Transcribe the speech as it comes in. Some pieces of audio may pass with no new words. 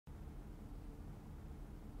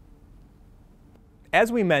As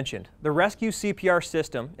we mentioned, the ResQCPR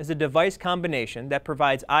system is a device combination that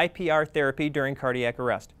provides IPR therapy during cardiac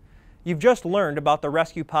arrest. You've just learned about the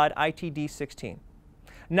ResQPod ITD16.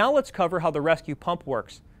 Now let's cover how the ResQPump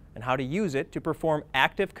works and how to use it to perform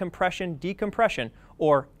active compression decompression,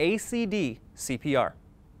 or ACD CPR.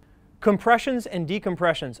 Compressions and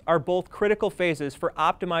decompressions are both critical phases for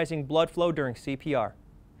optimizing blood flow during CPR.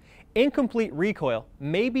 Incomplete recoil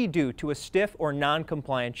may be due to a stiff or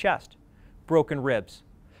non-compliant chest, broken ribs,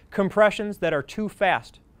 compressions that are too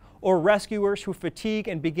fast, or rescuers who fatigue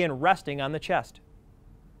and begin resting on the chest.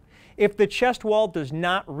 If the chest wall does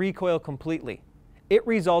not recoil completely, it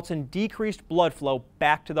results in decreased blood flow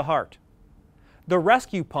back to the heart. The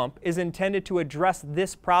ResQPump is intended to address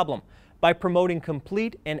this problem by promoting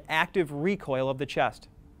complete and active recoil of the chest.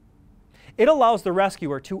 It allows the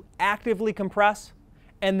rescuer to actively compress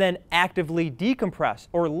and then actively decompress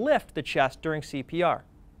or lift the chest during CPR.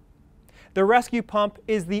 The ResQPump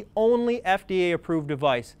is the only FDA-approved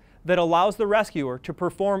device that allows the rescuer to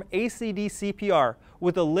perform ACD CPR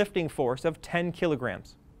with a lifting force of 10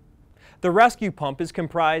 kilograms. The ResQPump is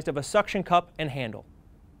comprised of a suction cup and handle.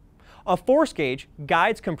 A force gauge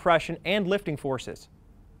guides compression and lifting forces.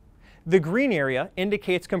 The green area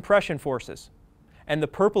indicates compression forces, and the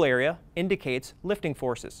purple area indicates lifting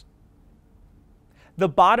forces. The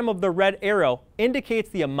bottom of the red arrow indicates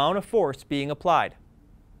the amount of force being applied.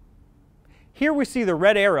 Here we see the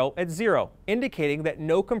red arrow at 0, indicating that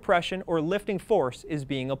no compression or lifting force is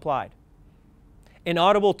being applied. An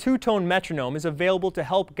audible two-tone metronome is available to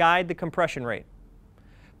help guide the compression rate.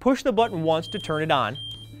 Push the button once to turn it on,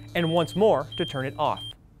 and once more to turn it off.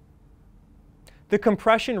 The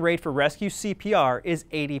compression rate for ResQCPR is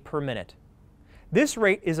 80 per minute. This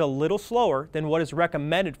rate is a little slower than what is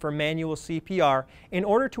recommended for manual CPR in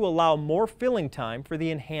order to allow more filling time for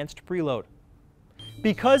the enhanced preload.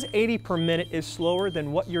 Because 80 per minute is slower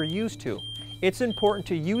than what you're used to, it's important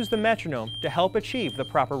to use the metronome to help achieve the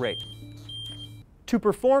proper rate. To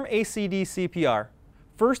perform ACD CPR,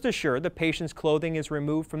 first assure the patient's clothing is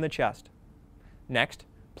removed from the chest. Next,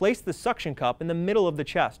 place the suction cup in the middle of the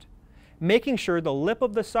chest, making sure the lip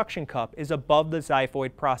of the suction cup is above the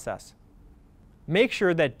xiphoid process. Make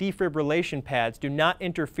sure that defibrillation pads do not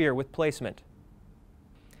interfere with placement.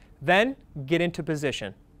 Then, get into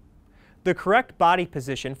position. The correct body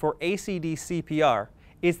position for ACD CPR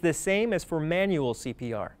is the same as for manual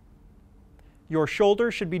CPR. Your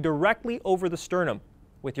shoulders should be directly over the sternum,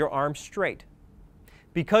 with your arms straight.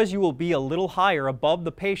 Because you will be a little higher above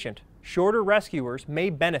the patient, shorter rescuers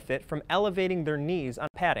may benefit from elevating their knees on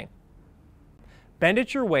padding. Bend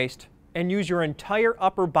at your waist and use your entire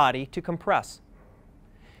upper body to compress.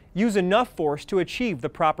 Use enough force to achieve the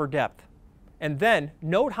proper depth, and then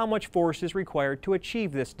note how much force is required to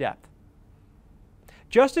achieve this depth.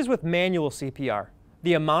 Just as with manual CPR,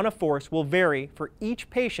 the amount of force will vary for each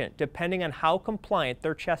patient depending on how compliant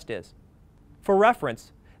their chest is. For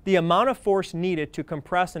reference, the amount of force needed to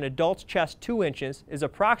compress an adult's chest 2 inches is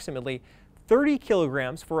approximately 30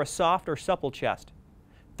 kilograms for a soft or supple chest,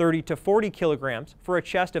 30 to 40 kilograms for a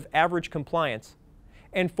chest of average compliance,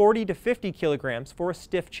 and 40 to 50 kilograms for a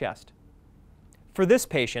stiff chest. For this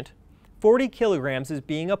patient, 40 kilograms is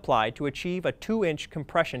being applied to achieve a 2-inch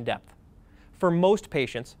compression depth. For most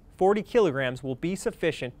patients, 40 kilograms will be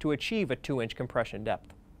sufficient to achieve a 2-inch compression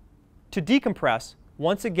depth. To decompress,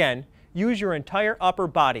 once again, use your entire upper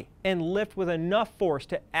body and lift with enough force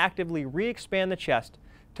to actively re-expand the chest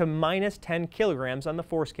to minus 10 kilograms on the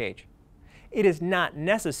force gauge. It is not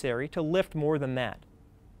necessary to lift more than that.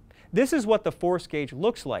 This is what the force gauge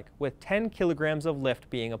looks like with 10 kilograms of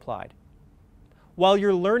lift being applied. While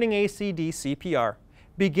you're learning ACD CPR,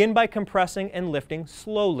 begin by compressing and lifting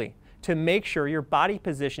slowly to make sure your body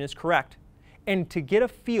position is correct and to get a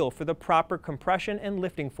feel for the proper compression and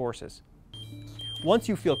lifting forces. Once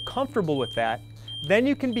you feel comfortable with that, then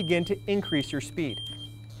you can begin to increase your speed.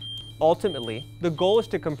 Ultimately, the goal is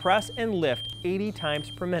to compress and lift 80 times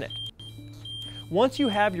per minute. Once you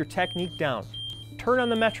have your technique down, turn on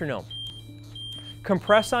the metronome.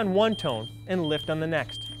 Compress on one tone and lift on the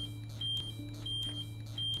next.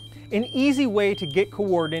 An easy way to get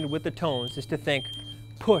coordinated with the tones is to think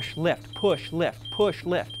push, lift, push, lift, push,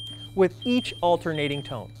 lift, with each alternating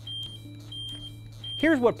tone.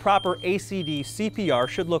 Here's what proper ACD CPR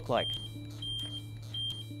should look like.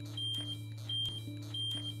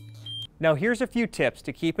 Now here's a few tips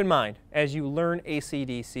to keep in mind as you learn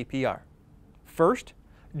ACD CPR. First,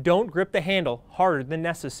 don't grip the handle harder than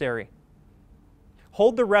necessary.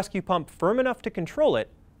 Hold the ResQPump firm enough to control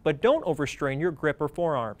it, but don't overstrain your grip or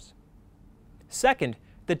forearms. Second,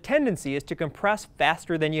 the tendency is to compress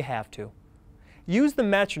faster than you have to. Use the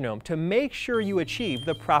metronome to make sure you achieve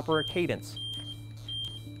the proper cadence.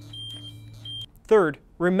 Third,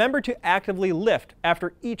 remember to actively lift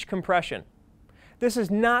after each compression. This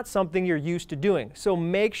is not something you're used to doing, so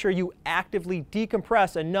make sure you actively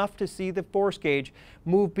decompress enough to see the force gauge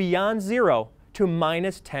move beyond 0 to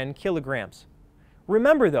 -10 kilograms.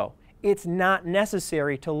 Remember though, it's not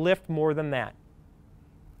necessary to lift more than that.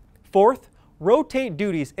 Fourth, rotate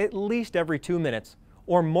duties at least every 2 minutes,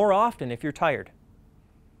 or more often if you're tired.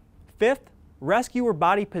 Fifth, rescuer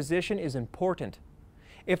body position is important.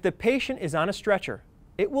 If the patient is on a stretcher,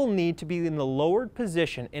 it will need to be in the lowered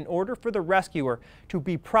position in order for the rescuer to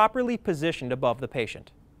be properly positioned above the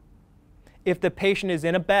patient. If the patient is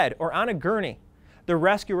in a bed or on a gurney, the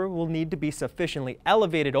rescuer will need to be sufficiently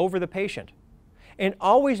elevated over the patient. And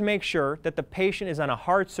always make sure that the patient is on a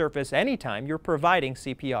hard surface anytime you're providing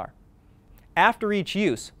CPR. After each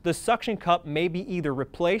use, the suction cup may be either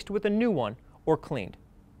replaced with a new one or cleaned.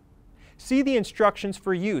 See the instructions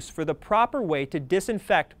for use for the proper way to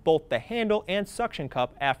disinfect both the handle and suction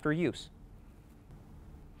cup after use.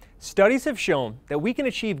 Studies have shown that we can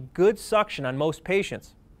achieve good suction on most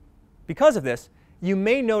patients. Because of this, you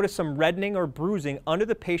may notice some reddening or bruising under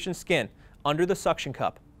the patient's skin under the suction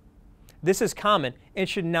cup. This is common and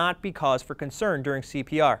should not be cause for concern during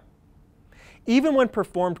CPR. Even when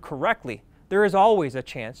performed correctly, there is always a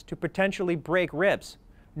chance to potentially break ribs,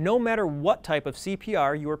 no matter what type of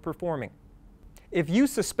CPR you are performing. If you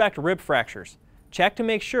suspect rib fractures, check to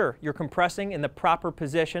make sure you're compressing in the proper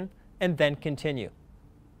position and then continue.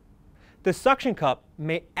 The suction cup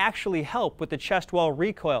may actually help with the chest wall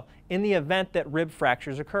recoil in the event that rib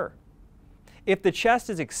fractures occur. If the chest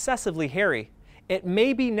is excessively hairy, it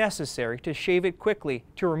may be necessary to shave it quickly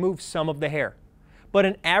to remove some of the hair, but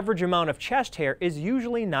an average amount of chest hair is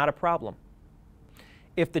usually not a problem.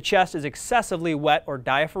 If the chest is excessively wet or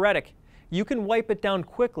diaphoretic, you can wipe it down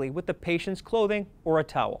quickly with the patient's clothing or a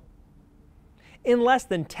towel. In less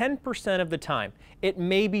than 10% of the time, it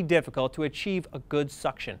may be difficult to achieve a good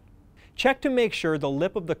suction. Check to make sure the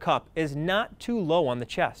lip of the cup is not too low on the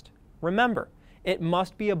chest. Remember, it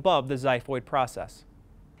must be above the xiphoid process.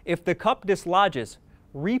 If the cup dislodges,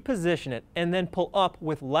 reposition it and then pull up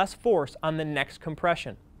with less force on the next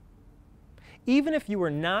compression. Even if you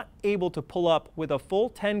are not able to pull up with a full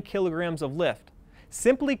 10 kilograms of lift,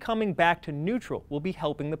 simply coming back to neutral will be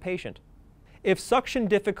helping the patient. If suction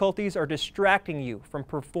difficulties are distracting you from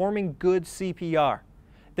performing good CPR,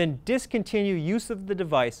 then discontinue use of the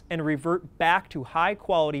device and revert back to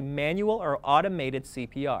high-quality manual or automated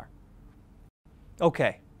CPR.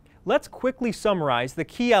 Okay, let's quickly summarize the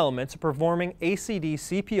key elements of performing ACD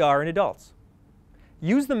CPR in adults.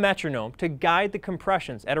 Use the metronome to guide the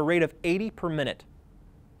compressions at a rate of 80 per minute.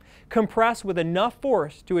 Compress with enough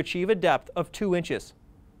force to achieve a depth of 2 inches.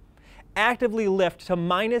 Actively lift to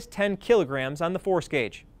 -10 kilograms on the force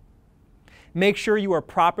gauge. Make sure you are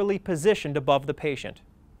properly positioned above the patient.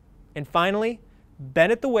 And finally,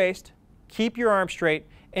 bend at the waist, keep your arm straight,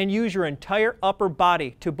 and use your entire upper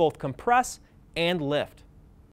body to both compress and lift.